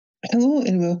Hello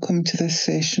and welcome to this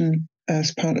session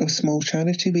as part of Small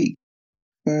Charity Week.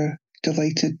 We're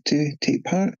delighted to take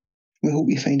part. We hope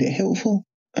you find it helpful,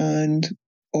 and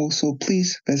also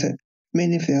please visit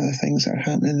many of the other things that are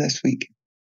happening this week.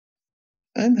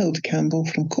 I'm Hilda Campbell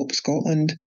from Cope,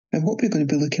 Scotland, and what we're going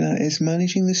to be looking at is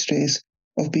managing the stress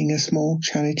of being a small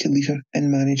charity leader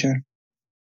and manager.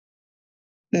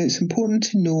 Now, it's important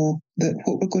to know that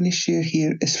what we're going to share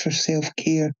here is for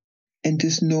self-care and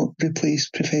does not replace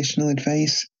professional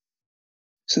advice.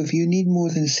 So if you need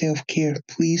more than self-care,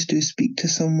 please do speak to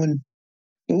someone.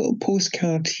 The little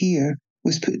postcard here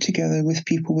was put together with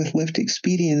people with lived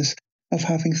experience of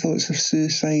having thoughts of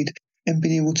suicide and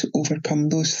being able to overcome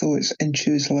those thoughts and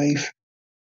choose life.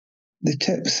 The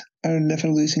tips are never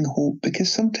losing hope,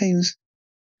 because sometimes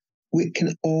we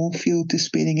can all feel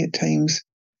despairing at times,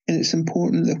 and it's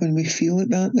important that when we feel like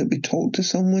that we talk to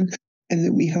someone and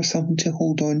that we have something to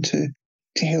hold on to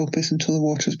help us until the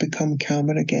waters become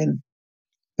calmer again.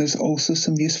 There's also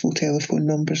some useful telephone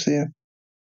numbers there.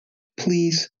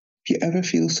 Please, if you ever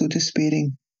feel so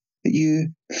despairing that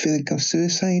you think of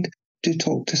suicide, do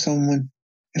talk to someone.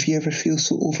 If you ever feel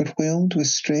so overwhelmed with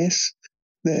stress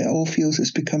that it all feels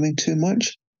it's becoming too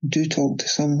much, do talk to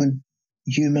someone.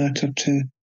 You matter too.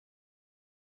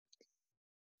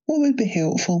 What would be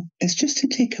helpful is just to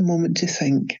take a moment to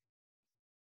think.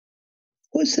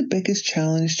 What's the biggest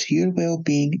challenge to your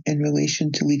well-being in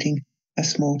relation to leading a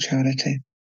small charity?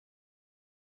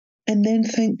 And then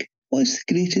think, what's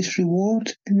the greatest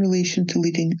reward in relation to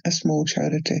leading a small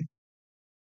charity?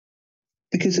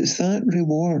 Because it's that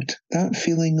reward, that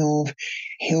feeling of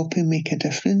helping make a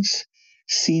difference,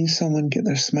 seeing someone get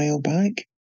their smile back,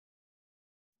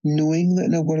 knowing that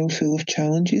in a world full of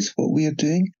challenges, what we are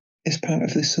doing is part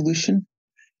of the solution,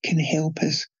 can help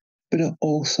us. But it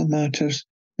also matters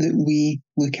that we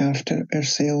look after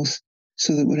ourselves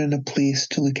so that we're in a place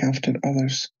to look after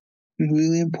others. It's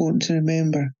really important to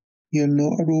remember, you're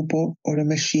not a robot or a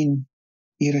machine.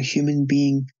 You're a human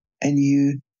being, and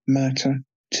you matter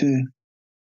too.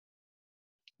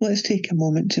 Let's take a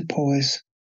moment to pause.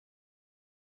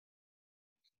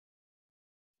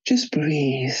 Just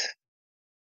breathe.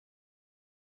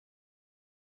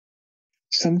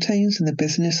 Sometimes in the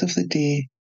business of the day,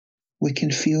 we can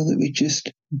feel that we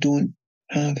just don't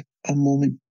have a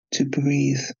moment to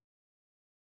breathe.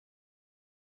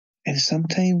 And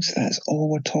sometimes that's all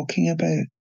we're talking about.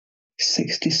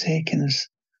 60 seconds,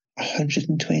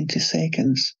 120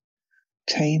 seconds.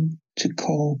 Time to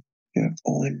call your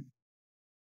own.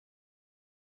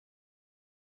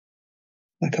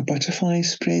 Like a butterfly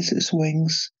spreads its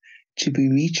wings to be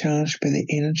recharged by the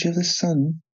energy of the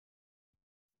sun,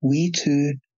 we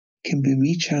too can be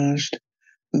recharged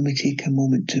when we take a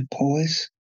moment to pause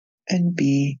and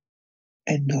be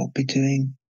and not be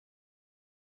doing.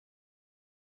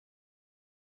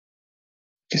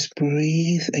 Just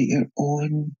breathe at your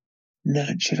own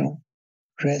natural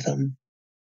rhythm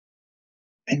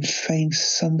and find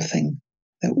something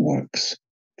that works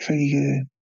for you.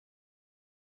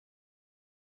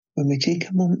 When we take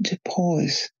a moment to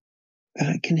pause,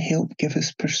 that can help give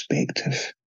us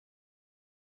perspective.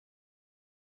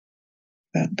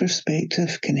 That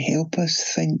perspective can help us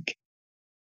think,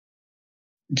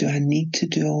 do I need to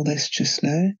do all this just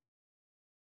now?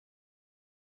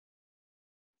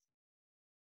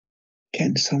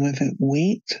 Can some of it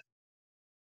wait?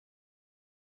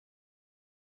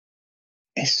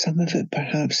 Is some of it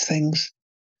perhaps things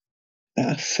that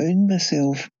I found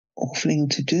myself offering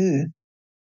to do,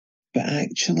 but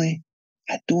actually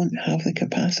I don't have the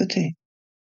capacity?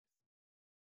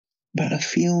 But I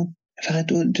feel if I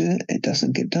don't do it, it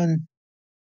doesn't get done.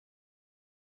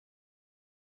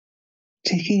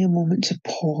 Taking a moment to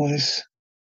pause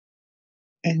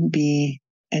and be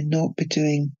and not be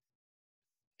doing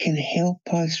can help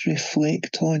us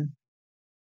reflect on,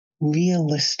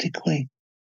 realistically,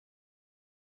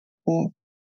 what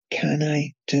can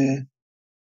I do?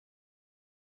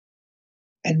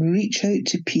 And reach out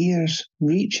to peers,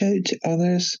 reach out to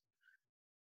others,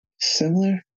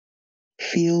 similar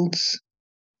fields,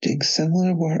 doing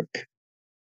similar work,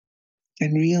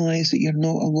 and realise that you're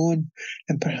not alone.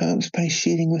 And perhaps by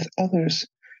sharing with others,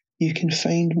 you can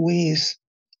find ways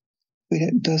where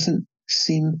it doesn't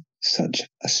seem such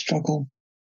a struggle.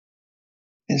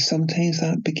 And sometimes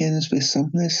that begins with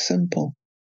something as simple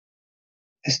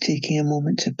as taking a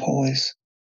moment to pause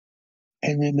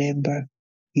and remember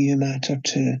you matter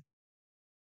too.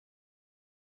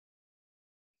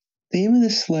 The aim of the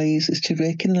slides is to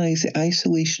recognise the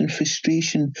isolation and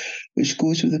frustration which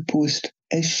goes with the post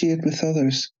is shared with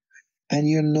others, and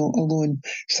you're not alone.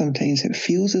 Sometimes it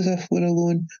feels as if we're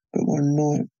alone, but we're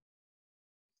not.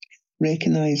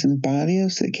 recognising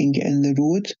barriers that can get in the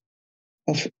road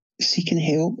of seeking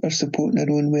help or supporting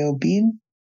our own well-being,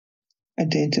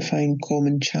 identifying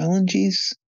common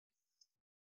challenges,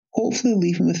 hopefully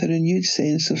leaving with a renewed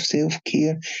sense of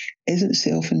self-care isn't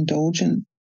self-indulgent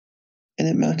and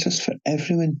it matters for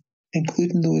everyone,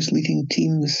 including those leading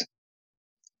teams,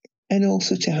 and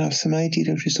also to have some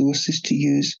idea of resources to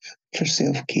use for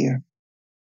self-care.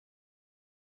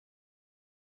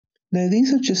 Now,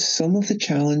 these are just some of the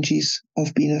challenges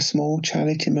of being a small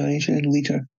charity manager and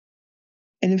leader.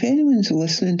 And if anyone's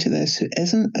listening to this who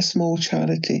isn't a small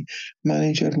charity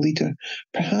manager or leader,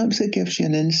 perhaps it gives you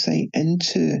an insight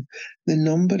into the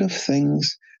number of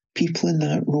things people in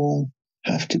that role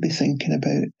have to be thinking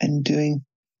about and doing.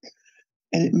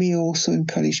 And it may also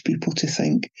encourage people to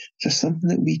think there's something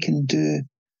that we can do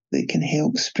that can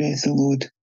help spread the load.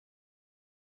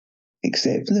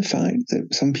 Accepting the fact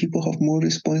that some people have more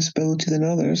responsibility than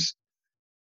others,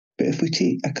 but if we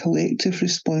take a collective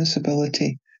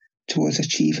responsibility towards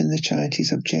achieving the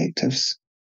charity's objectives,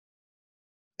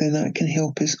 then that can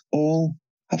help us all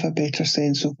have a better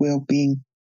sense of well-being.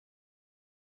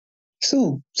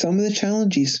 So, some of the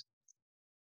challenges.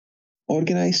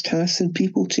 Organise tasks and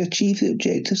people to achieve the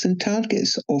objectives and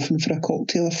targets, often for a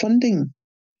cocktail of funding.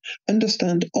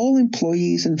 Understand all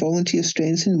employees and volunteer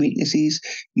strengths and weaknesses.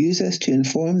 Use this to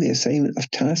inform the assignment of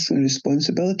tasks and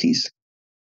responsibilities.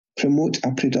 Promote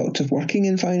a productive working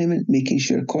environment, making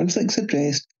sure conflicts are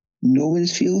addressed, no one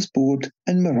feels bored,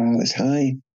 and morale is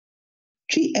high.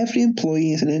 Treat every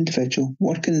employee as an individual,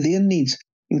 work on their needs,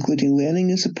 including learning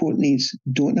and support needs.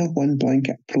 Don't have one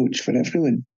blanket approach for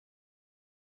everyone.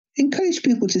 Encourage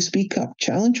people to speak up,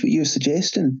 challenge what you're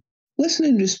suggesting. Listen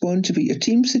and respond to what your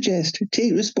team suggests.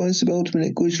 Take responsibility when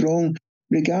it goes wrong,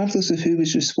 regardless of who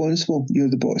is responsible. You're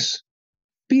the boss.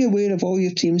 Be aware of all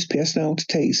your team's personality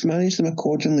types. Manage them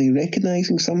accordingly,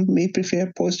 recognising some may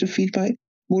prefer positive feedback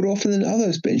more often than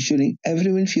others, but ensuring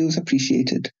everyone feels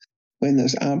appreciated. When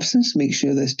there's absence, make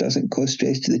sure this doesn't cause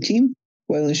stress to the team,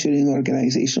 while ensuring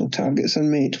organisational targets are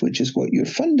met, which is what your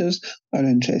funders are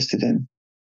interested in.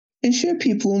 Ensure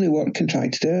people only work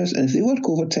contracted hours, and if they work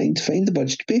overtime, to find the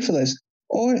budget to pay for this,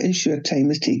 or ensure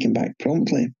time is taken back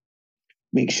promptly.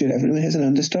 Make sure everyone has an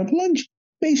undisturbed lunch.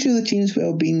 Make sure the team's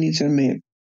well-being needs are met.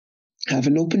 Have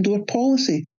an open-door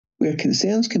policy where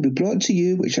concerns can be brought to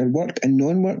you which are work and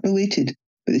non-work related,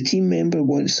 but the team member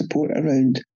wants support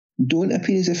around. Don't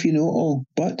appear as if you know it all,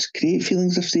 but create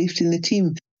feelings of safety in the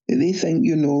team that they think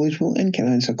you're knowledgeable and can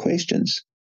answer questions.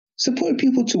 Support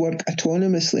people to work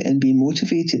autonomously and be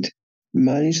motivated.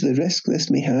 Manage the risk this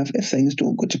may have if things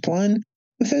don't go to plan,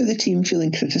 without the team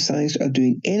feeling criticised or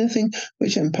doing anything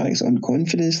which impacts on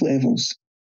confidence levels.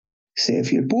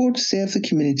 Serve your board, serve the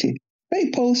community.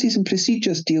 Write policies and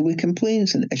procedures, deal with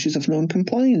complaints and issues of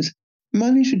non-compliance.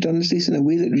 Manage redundancies in a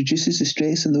way that reduces the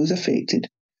stress on those affected.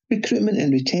 Recruitment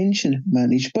and retention,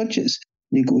 manage budgets,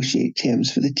 negotiate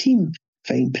terms for the team,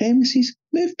 find premises,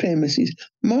 move premises,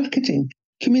 marketing,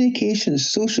 communications,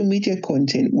 social media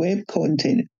content, web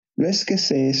content, risk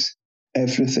assess,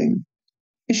 everything.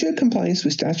 Ensure compliance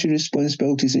with statutory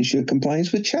responsibilities, ensure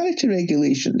compliance with charity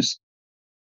regulations.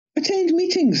 Attend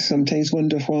meetings, sometimes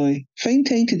wonder why. Find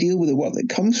time to deal with the work that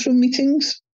comes from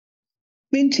meetings.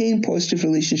 Maintain positive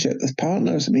relationships with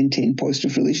partners, maintain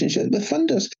positive relationships with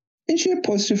funders. Ensure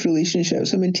positive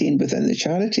relationships are maintained within the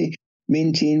charity.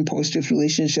 Maintain positive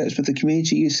relationships with the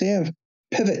community you serve.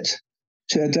 Pivot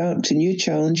to adapt to new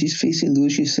challenges facing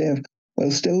those you serve,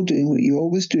 while still doing what you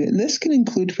always do. And this can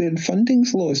include when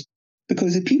funding's lost,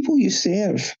 because the people you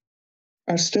serve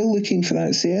are still looking for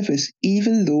that service,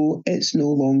 even though it's no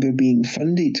longer being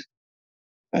funded.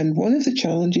 And one of the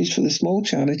challenges for the small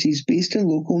charities based in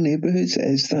local neighbourhoods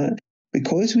is that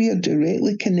because we are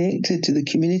directly connected to the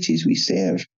communities we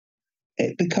serve,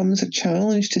 it becomes a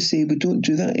challenge to say we don't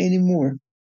do that anymore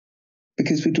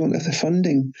because we don't have the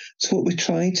funding. So what we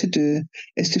try to do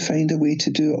is to find a way to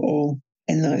do it all,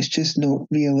 and that's just not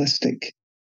realistic.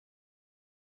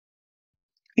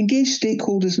 Engage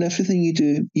stakeholders in everything you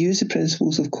do. Use the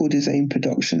principles of co-design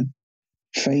production.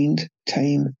 Find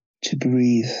time to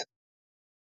breathe.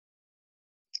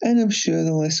 And I'm sure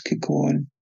the list could go on.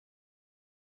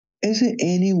 Is it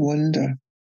any wonder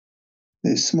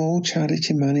that small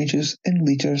charity managers and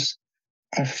leaders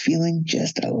are feeling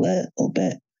just a little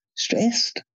bit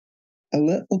stressed, a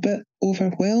little bit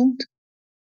overwhelmed?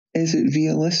 Is it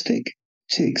realistic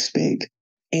to expect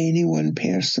any one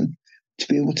person to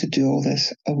be able to do all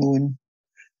this alone?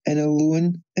 And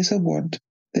alone is a word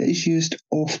that is used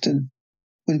often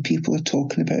when people are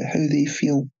talking about how they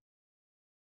feel.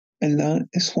 And that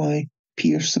is why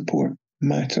peer support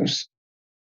matters.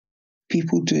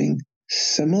 People doing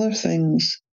similar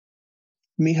things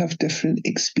may have different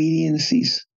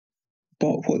experiences,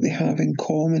 but what they have in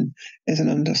common is an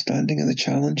understanding of the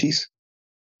challenges.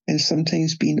 And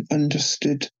sometimes being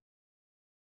understood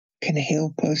can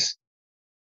help us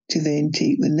to then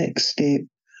take the next step,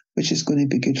 which is going to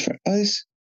be good for us,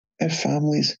 our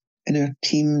families, and our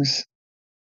teams.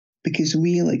 Because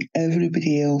we, like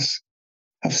everybody else,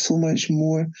 have so much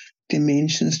more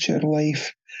dimensions to our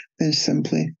life than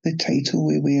simply the title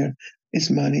we wear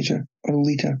as manager or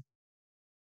leader.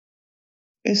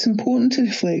 It's important to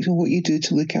reflect on what you do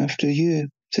to look after you.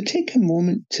 So take a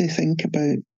moment to think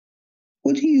about,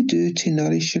 what do you do to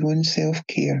nourish your own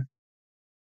self-care?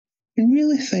 And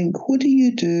really think, what do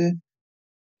you do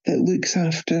that looks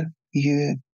after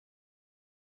you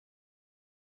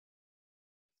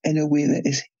in a way that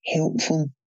is helpful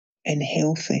and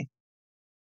healthy?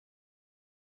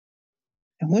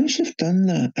 And once you've done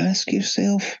that, ask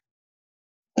yourself,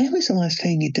 when was the last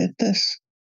time you did this?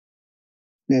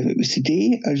 Now, if it was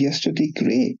today or yesterday,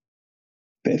 great.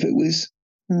 But if it was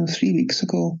 3 weeks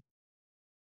ago,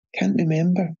 can't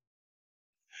remember,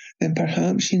 then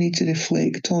perhaps you need to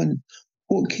reflect on,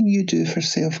 what can you do for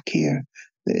self-care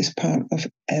that is part of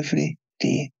every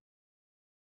day?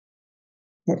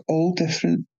 We're all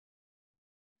different,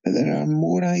 but there are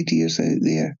more ideas out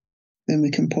there than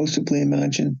we can possibly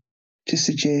imagine to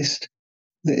suggest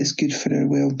that is good for our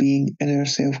well-being and our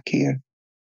self-care.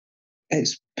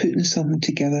 It's putting something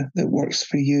together that works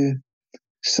for you.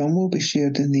 Some will be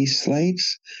shared in these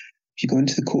slides. If you go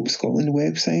into the Cope Scotland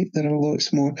website, there are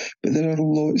lots more, but there are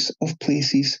lots of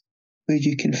places where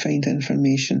you can find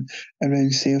information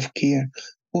around self-care.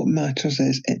 What matters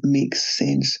is it makes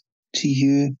sense to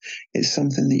you. It's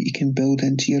something that you can build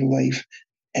into your life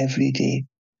every day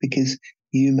because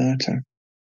you matter.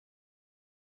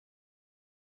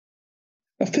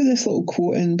 I've put this little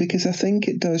quote in because I think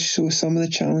it does show some of the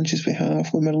challenges we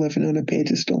have when we're living on a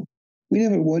pedestal. We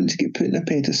never want to get put in a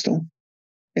pedestal.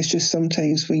 It's just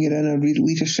sometimes when you're in a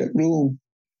leadership role,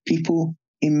 people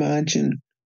imagine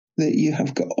that you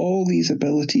have got all these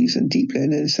abilities, and deep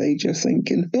down inside you're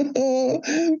thinking,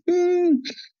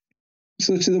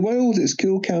 So to the world it's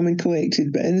cool, calm and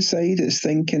collected, but inside it's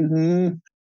thinking,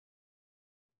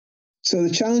 So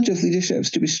the challenge of leadership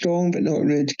is to be strong but not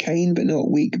rude, kind but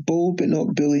not weak, bold but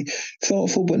not bully,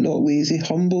 thoughtful but not lazy,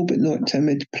 humble but not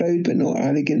timid, proud but not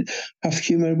arrogant, have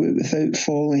humour but without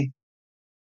folly.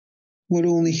 We're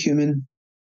only human.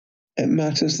 It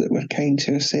matters that we're kind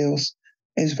to ourselves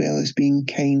as well as being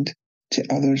kind to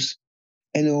others,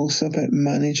 and also about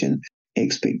managing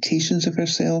expectations of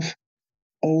ourselves,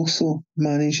 also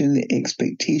managing the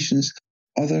expectations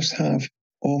others have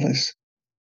of us.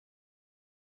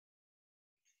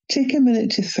 Take a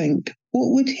minute to think,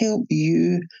 what would help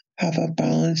you have a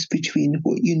balance between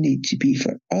what you need to be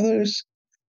for others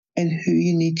and who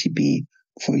you need to be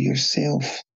for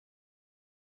yourself?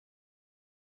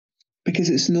 Because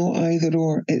it's not either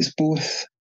or, it's both.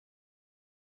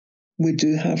 We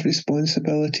do have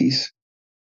responsibilities,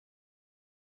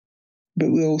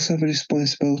 but we also have a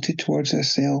responsibility towards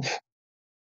ourselves.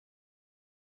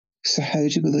 So how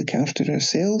do we look after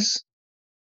ourselves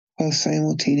while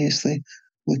simultaneously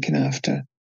looking after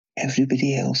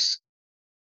everybody else?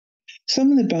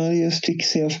 Some of the barriers to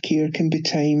self-care can be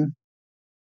time,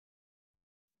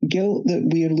 guilt that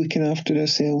we are looking after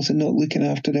ourselves and not looking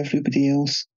after everybody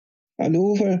else, an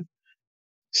over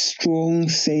strong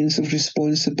sense of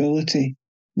responsibility,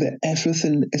 that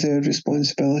everything is our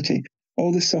responsibility.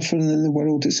 All the suffering in the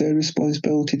world, it's our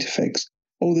responsibility to fix.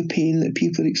 All the pain that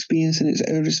people are experiencing, it's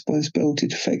our responsibility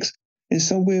to fix. And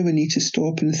somewhere we need to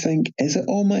stop and think, is it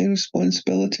all my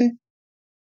responsibility?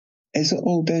 Is it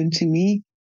all down to me?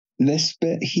 This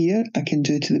bit here I can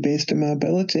do to the best of my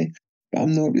ability, but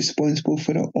I'm not responsible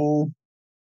for it all.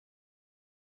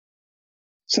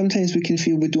 Sometimes we can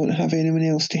feel we don't have anyone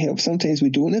else to help. Sometimes we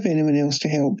don't have anyone else to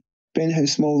help, depending how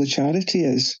small the charity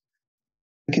is.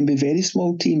 It can be a very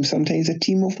small team, sometimes a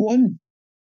team of one,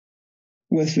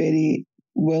 with very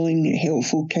willing,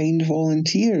 helpful, kind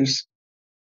volunteers.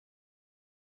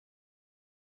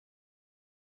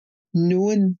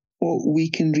 Knowing what we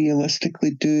can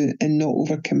realistically do and not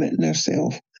overcommitting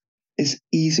ourselves is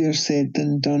easier said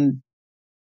than done.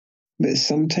 But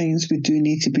sometimes we do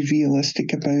need to be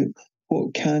realistic about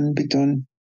what can be done.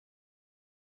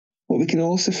 What we can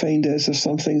also find is there's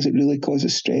some things that really cause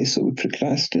us stress, so we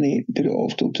procrastinate, put it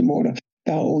off till tomorrow.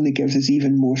 That only gives us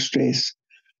even more stress.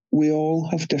 We all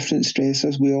have different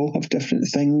stressors. We all have different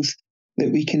things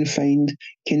that we can find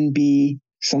can be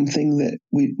something that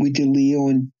we delay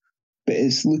on. But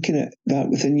it's looking at that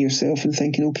within yourself and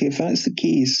thinking, okay, if that's the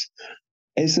case,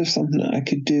 Is there something that I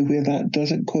could do where that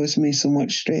doesn't cause me so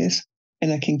much stress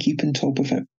and I can keep on top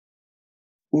of it?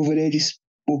 We've already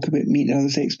spoke about meeting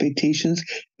others' expectations,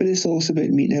 but it's also about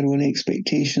meeting our own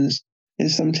expectations. And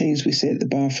sometimes we set the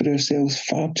bar for ourselves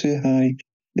far too high.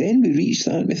 Then we reach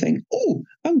that and we think, oh,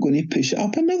 I'm going to push it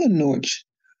up another notch.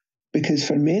 Because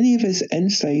for many of us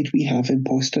inside, we have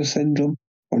imposter syndrome.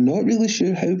 We're not really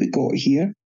sure how we got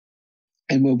here.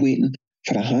 And we're waiting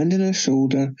for a hand on our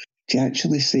shoulder to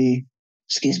actually say,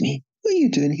 excuse me, what are you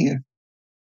doing here?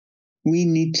 We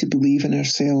need to believe in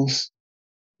ourselves.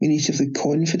 We need to have the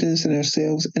confidence in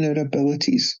ourselves and our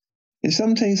abilities. And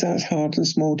sometimes that's hard in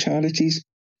small charities.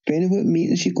 Depending on what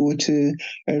meetings you go to,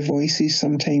 our voices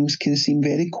sometimes can seem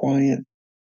very quiet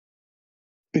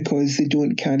because they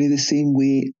don't carry the same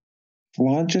weight.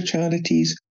 Larger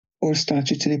charities or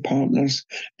statutory partners,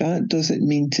 that doesn't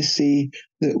mean to say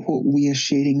that what we are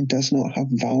sharing does not have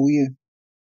value.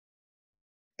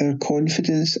 Our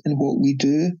confidence in what we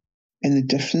do and the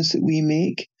difference that we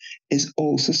make is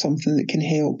also something that can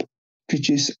help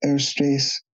reduce our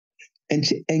stress and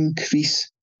to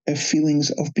increase our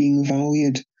feelings of being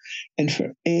valued. And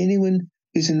for anyone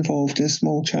who's involved in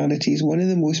small charities, one of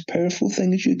the most powerful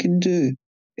things you can do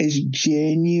is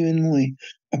genuinely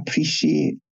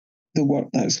appreciate the work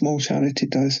that small charity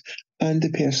does and the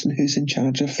person who's in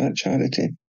charge of that charity.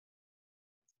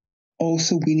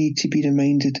 Also, we need to be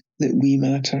reminded that we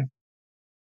matter.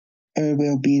 Our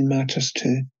well-being matters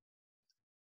too.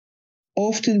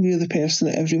 Often we're the person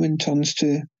that everyone turns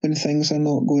to when things are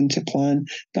not going to plan.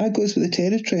 That goes with the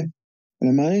territory. When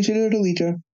a manager or a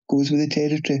leader goes with the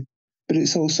territory. But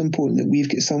it's also important that we've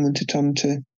got someone to turn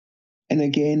to. And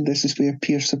again, this is where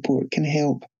peer support can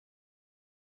help.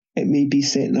 It may be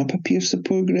setting up a peer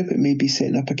support group, it may be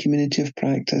setting up a community of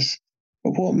practice.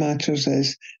 But what matters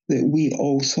is that we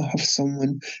also have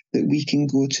someone that we can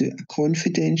go to, a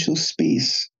confidential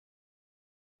space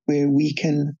where we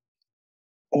can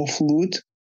offload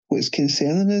what's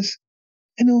concerning us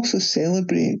and also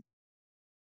celebrate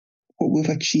what we've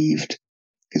achieved,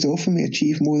 because often we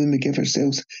achieve more than we give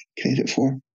ourselves credit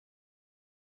for.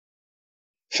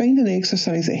 Find an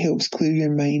exercise that helps clear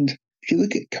your mind. If you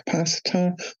look at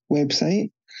Capacitor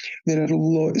website, there are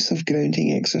lots of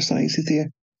grounding exercises there,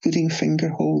 including finger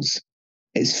holds.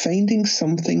 It's finding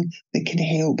something that can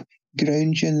help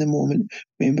ground you in the moment.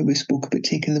 Remember, we spoke about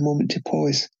taking the moment to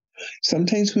pause.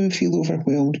 Sometimes when we feel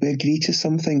overwhelmed, we agree to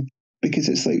something because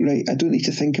it's like, right, I don't need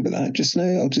to think about that just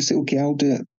now. I'll just say, okay, I'll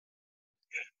do it.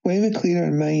 When we clear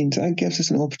our mind, that gives us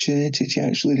an opportunity to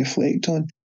actually reflect on,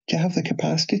 do I have the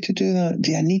capacity to do that?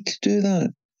 Do I need to do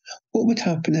that? What would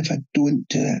happen if I don't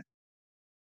do it?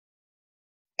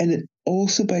 And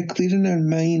also by clearing our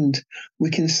mind, we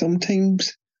can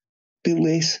sometimes be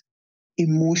less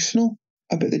emotional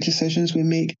about the decisions we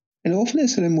make. And often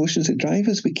it's our emotions that drive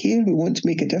us. We care, we want to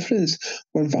make a difference,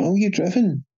 we're value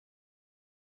driven.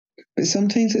 But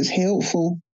sometimes it's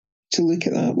helpful to look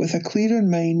at that with a clearer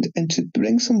mind and to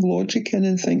bring some logic in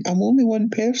and think, I'm only one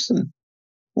person,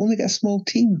 I've only got a small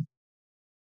team.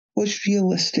 What's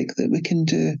realistic that we can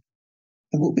do?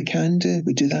 And what we can do,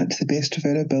 we do that to the best of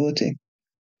our ability.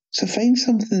 So find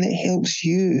something that helps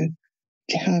you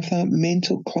to have that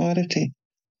mental clarity.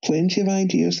 Plenty of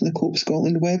ideas on the Cope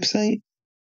Scotland website,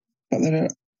 but there are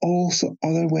also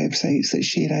other websites that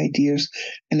share ideas.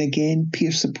 And again,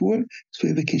 peer support is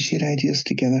where we can share ideas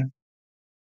together.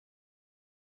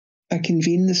 I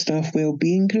convene the staff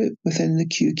wellbeing group within the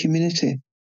Q community.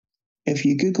 If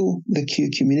you Google the Q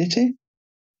community,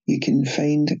 you can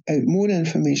find out more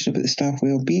information about the staff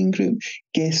wellbeing group.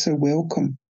 Guests are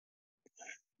welcome.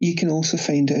 You can also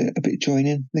find out about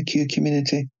joining the Q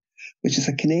community, which is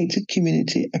a connected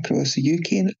community across the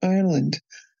UK and Ireland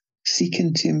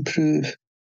seeking to improve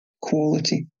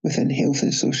quality within health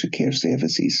and social care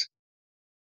services.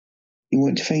 You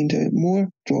want to find out more?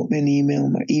 Drop me an email.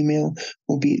 My email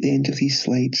will be at the end of these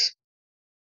slides.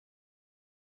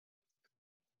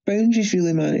 Boundaries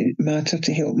really matter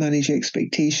to help manage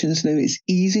expectations. Now, it's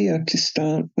easier to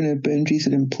start when our boundaries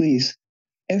are in place.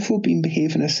 If we've been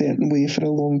behaving a certain way for a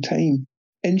long time,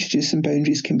 introducing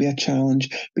boundaries can be a challenge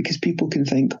because people can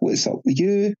think, what's up with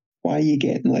you? Why are you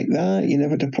getting like that? You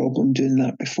never had a problem doing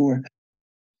that before.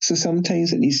 So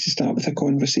sometimes it needs to start with a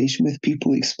conversation with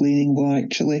people explaining, well,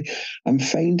 actually, I'm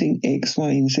finding X, Y,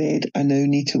 and Z. I now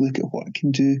need to look at what I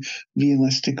can do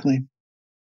realistically.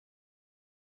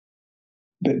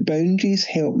 But boundaries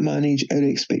help manage our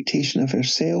expectation of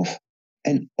ourselves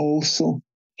and also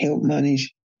help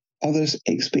manage others'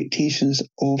 expectations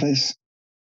of us.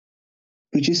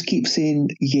 We just keep saying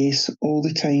yes all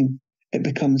the time. It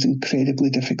becomes incredibly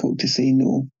difficult to say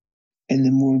no. And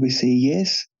the more we say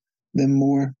yes, the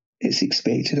more it's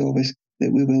expected of us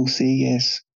that we will say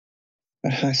yes.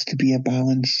 There has to be a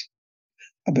balance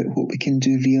about what we can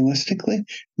do realistically, and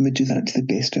we do that to the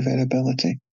best of our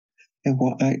ability. And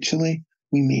what actually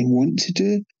we may want to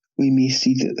do, we may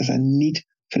see that there's a need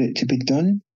for it to be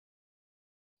done,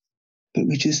 but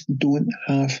we just don't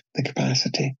have the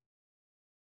capacity.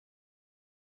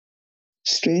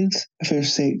 Strength of our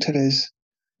sector is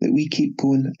that we keep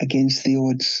going against the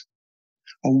odds.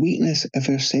 A weakness of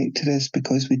our sector is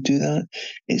because we do that,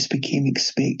 it's become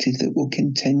expected that we'll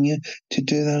continue to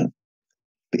do that.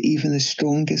 But even the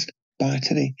strongest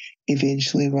battery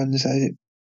eventually runs out.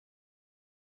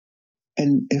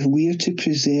 And if we are to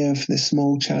preserve the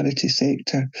small charity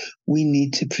sector, we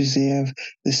need to preserve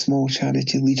the small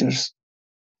charity leaders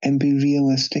and be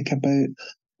realistic about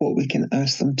what we can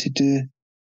ask them to do.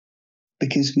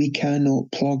 Because we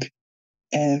cannot plug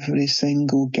every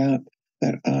single gap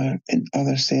there are in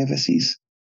other services.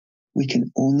 We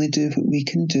can only do what we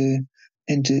can do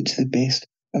and do it to the best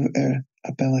of our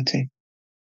ability.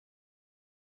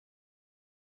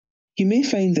 You may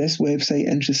find this website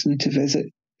interesting to visit.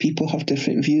 People have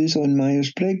different views on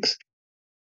Myers-Briggs.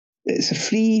 It's a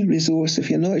free resource. If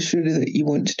you're not sure that you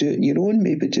want to do it on your own,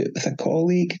 maybe do it with a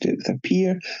colleague, do it with a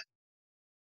peer.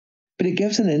 But it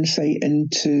gives an insight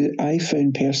into, I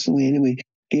found personally anyway,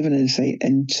 gave an insight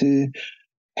into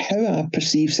how I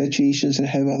perceive situations and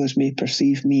how others may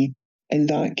perceive me. And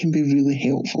that can be really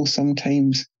helpful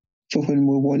sometimes for when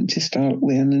we want to start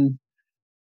learning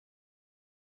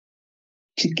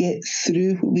to get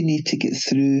through what we need to get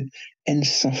through and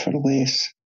suffer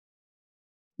less.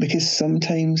 Because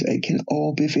sometimes it can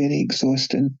all be very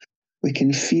exhausting. We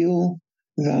can feel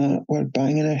that we're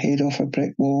banging our head off a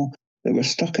brick wall, that we're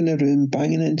stuck in a room,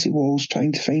 banging into walls,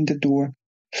 trying to find a door,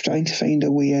 trying to find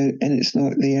a way out, and it's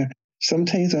not there.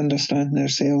 Sometimes understanding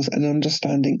ourselves and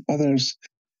understanding others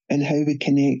and how we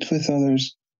connect with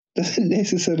others doesn't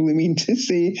necessarily mean to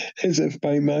say, as if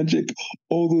by magic,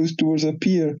 all those doors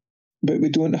appear, but we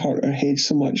don't hurt our heads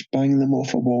so much banging them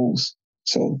off of walls.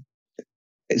 So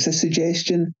it's a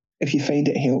suggestion. If you find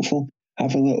it helpful,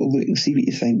 have a little look and see what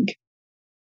you think.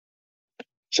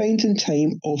 Finding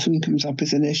time often comes up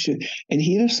as an issue, and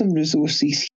here are some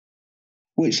resources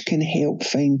which can help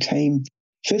find time.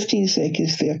 15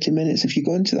 seconds, 30 minutes. If you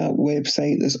go onto that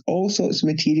website, there's all sorts of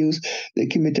materials that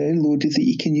can be downloaded that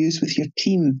you can use with your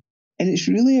team. And it's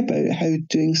really about how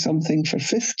doing something for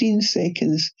 15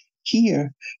 seconds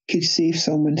here could save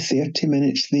someone 30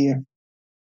 minutes there.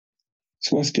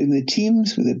 It's worth doing with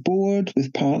teams, with the board,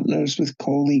 with partners, with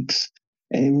colleagues.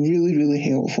 Really, really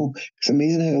helpful. It's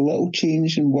amazing how a little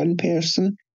change in one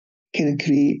person can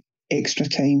create extra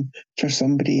time for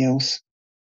somebody else.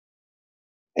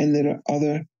 And there are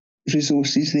other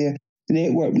resources there. The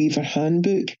Network Weaver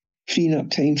Handbook, freeing up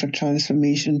time for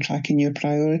transformation, tracking your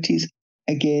priorities.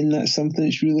 Again, that's something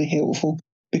that's really helpful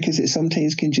because it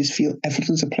sometimes can just feel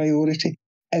everything's a priority.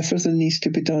 Everything needs to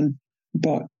be done.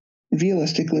 But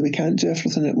realistically, we can't do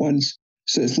everything at once.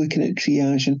 So it's looking at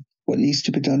triaging what needs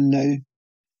to be done now.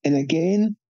 And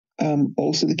again,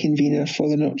 also the convener for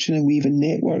the Nurturing and Weaving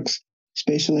Networks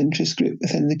special interest group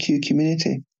within the Q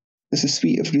community. There's a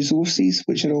suite of resources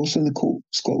which are also on the COPE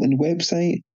Scotland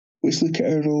website, which look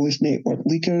at our role as network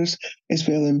leaders, as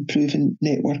well as improving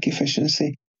network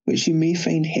efficiency, which you may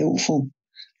find helpful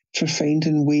for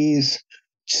finding ways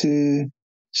to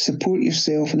support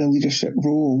yourself in a leadership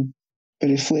role, by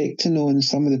reflecting on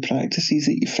some of the practices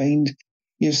that you find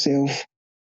yourself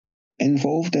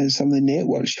involved in, some of the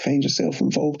networks you find yourself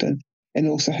involved in, and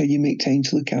also how you make time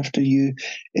to look after you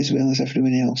as well as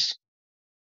everyone else.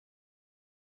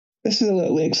 This is a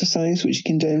little exercise which you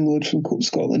can download from COPE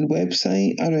Scotland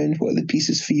website around what are the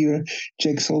pieces for your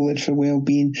jigsaw lid for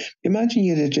well-being. Imagine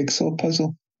you're a jigsaw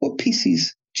puzzle. What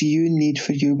pieces do you need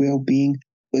for your well-being?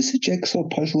 What's the jigsaw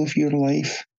puzzle of your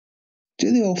life?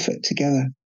 Do they all fit together?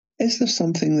 Is there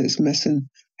something that's missing?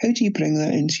 How do you bring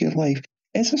that into your life?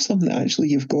 Is there something that actually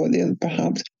you've got there that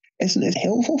perhaps isn't as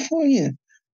helpful for you?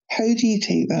 How do you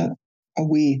take that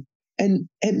away? And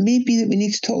it may be that we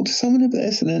need to talk to someone about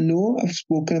this. And I know I've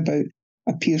spoken about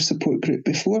a peer support group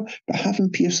before, but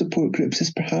having peer support groups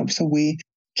is perhaps a way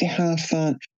to have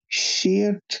that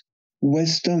shared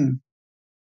wisdom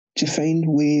to find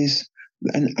ways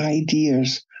and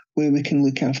ideas where we can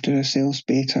look after ourselves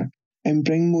better and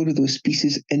bring more of those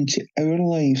pieces into our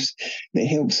lives that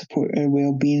help support our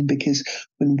well-being. Because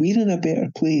when we're in a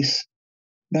better place,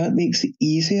 that makes it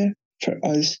easier for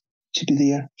us to be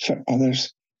there for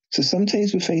others. So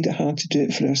sometimes we find it hard to do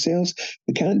it for ourselves.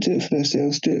 We can't do it for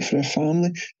ourselves, do it for our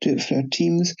family, do it for our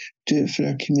teams, do it for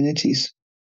our communities.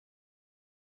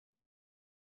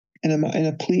 In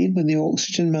a plane, when the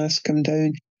oxygen masks come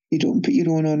down, You don't put your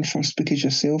own on first because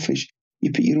you're selfish.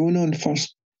 You put your own on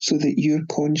first so that you're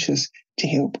conscious to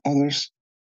help others.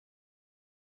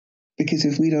 Because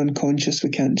if we're unconscious, we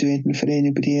can't do anything for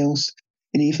anybody else.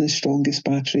 And even the strongest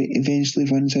battery eventually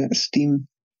runs out of steam.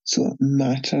 So it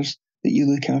matters that you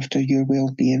look after your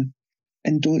well-being.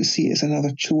 And don't see it as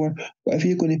another chore. Whatever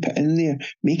you're going to put in there,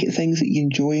 make it things that you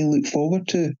enjoy and look forward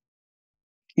to.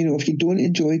 You know, if you don't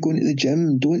enjoy going to the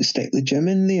gym, don't stick the gym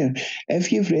in there.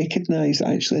 If you've recognised,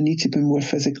 actually, I need to be more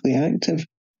physically active,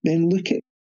 then look at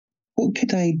what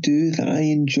could I do that I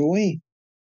enjoy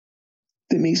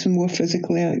that makes me more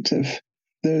physically active.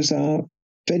 There's a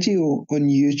video on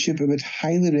YouTube I would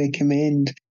highly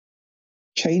recommend,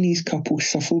 Chinese couple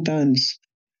shuffle dance.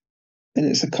 And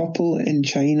it's a couple in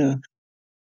China.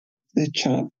 The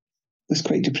chap was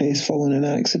quite depressed following an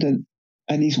accident,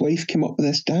 and his wife came up with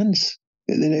this dance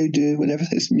that they now do whenever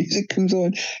this music comes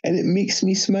on, and it makes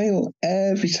me smile.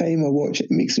 Every time I watch it,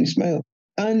 it makes me smile.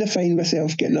 And I find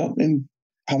myself getting up and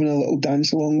having a little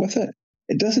dance along with it.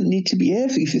 It doesn't need to be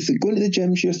every. If going to the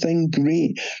gym's your thing,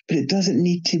 great, but it doesn't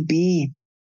need to be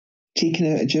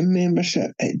taking out a gym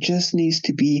membership. It just needs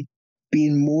to be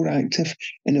being more active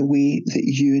in a way that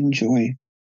you enjoy.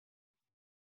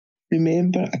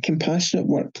 Remember, a compassionate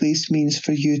workplace means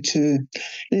for you too.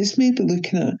 And it's maybe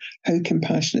looking at how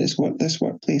compassionate is this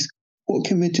workplace. What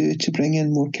can we do to bring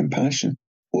in more compassion?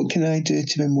 What can I do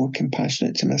to be more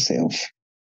compassionate to myself?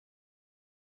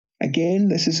 Again,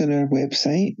 this is on our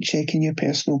website, checking your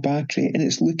personal battery, and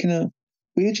it's looking at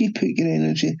where do you put your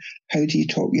energy? How do you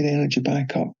top your energy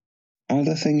back up? Are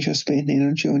there things you're spending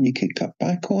energy on you could cut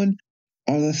back on?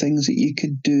 Are there things that you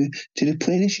could do to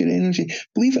replenish your energy?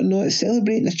 Believe it or not, it's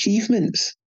celebrating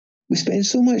achievements. We spend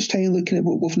so much time looking at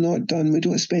what we've not done. We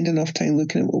don't spend enough time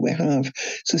looking at what we have.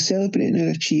 So celebrating our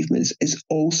achievements is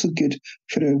also good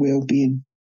for our well-being.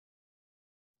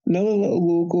 Another little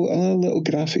logo, another little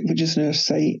graphic, which is on our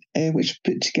site, which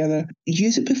we put together.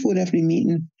 Use it before every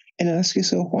meeting and ask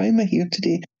yourself, why am I here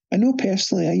today? I know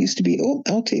personally I used to be,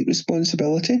 I'll take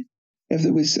responsibility if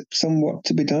there was some work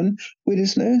to be done.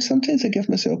 Whereas now, sometimes I give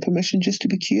myself permission just to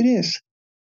be curious.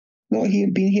 Not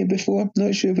been here before,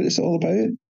 not sure what it's all about.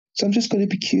 So I'm just going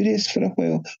to be curious for a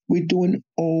while. We don't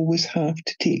always have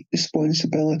to take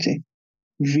responsibility.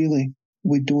 Really,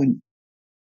 we don't.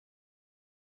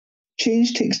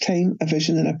 Change takes time, a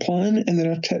vision and a plan, and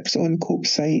there are tips on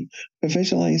Cope's site for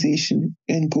visualisation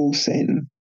and goal setting.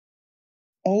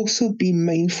 Also, be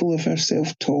mindful of our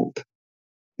self-talk.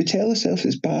 We tell ourselves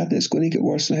it's bad and it's going to get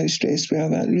worse and how stressed we are.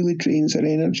 That really drains our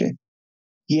energy.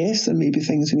 Yes, there may be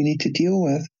things we need to deal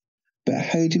with, but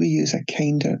how do we use a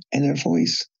kinder inner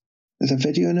voice? There's a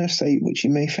video on our site which you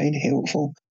may find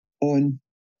helpful on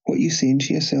what you're saying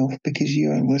to yourself because you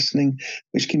are listening,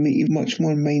 which can make you much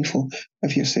more mindful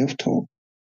of your self-talk.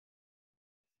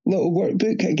 Little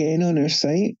workbook again on our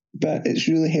site, but it's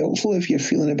really helpful if you're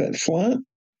feeling a bit flat,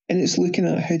 and it's looking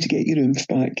at how to get your oomph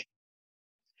back.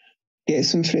 Get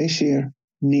some fresh air.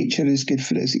 Nature is good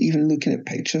for us. Even looking at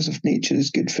pictures of nature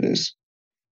is good for us.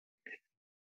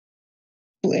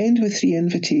 We'll end with 3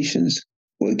 invitations.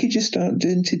 What could you start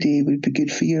doing today would be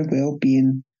good for your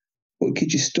well-being? What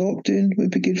could you stop doing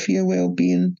would be good for your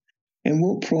well-being? And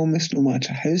what promise, no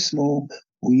matter how small,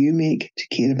 will you make to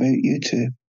care about you too?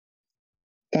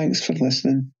 Thanks for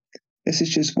listening. This is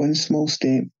just one small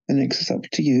step. The next is up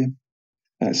to you.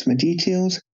 That's my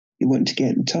details. You want to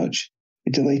get in touch?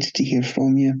 We're delighted to hear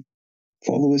from you.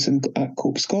 Follow us at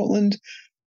Cope Scotland.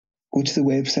 Go to the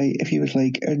website if you would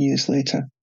like our newsletter.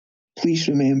 Please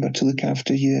remember to look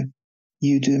after you.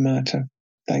 You do matter.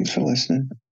 Thanks for listening.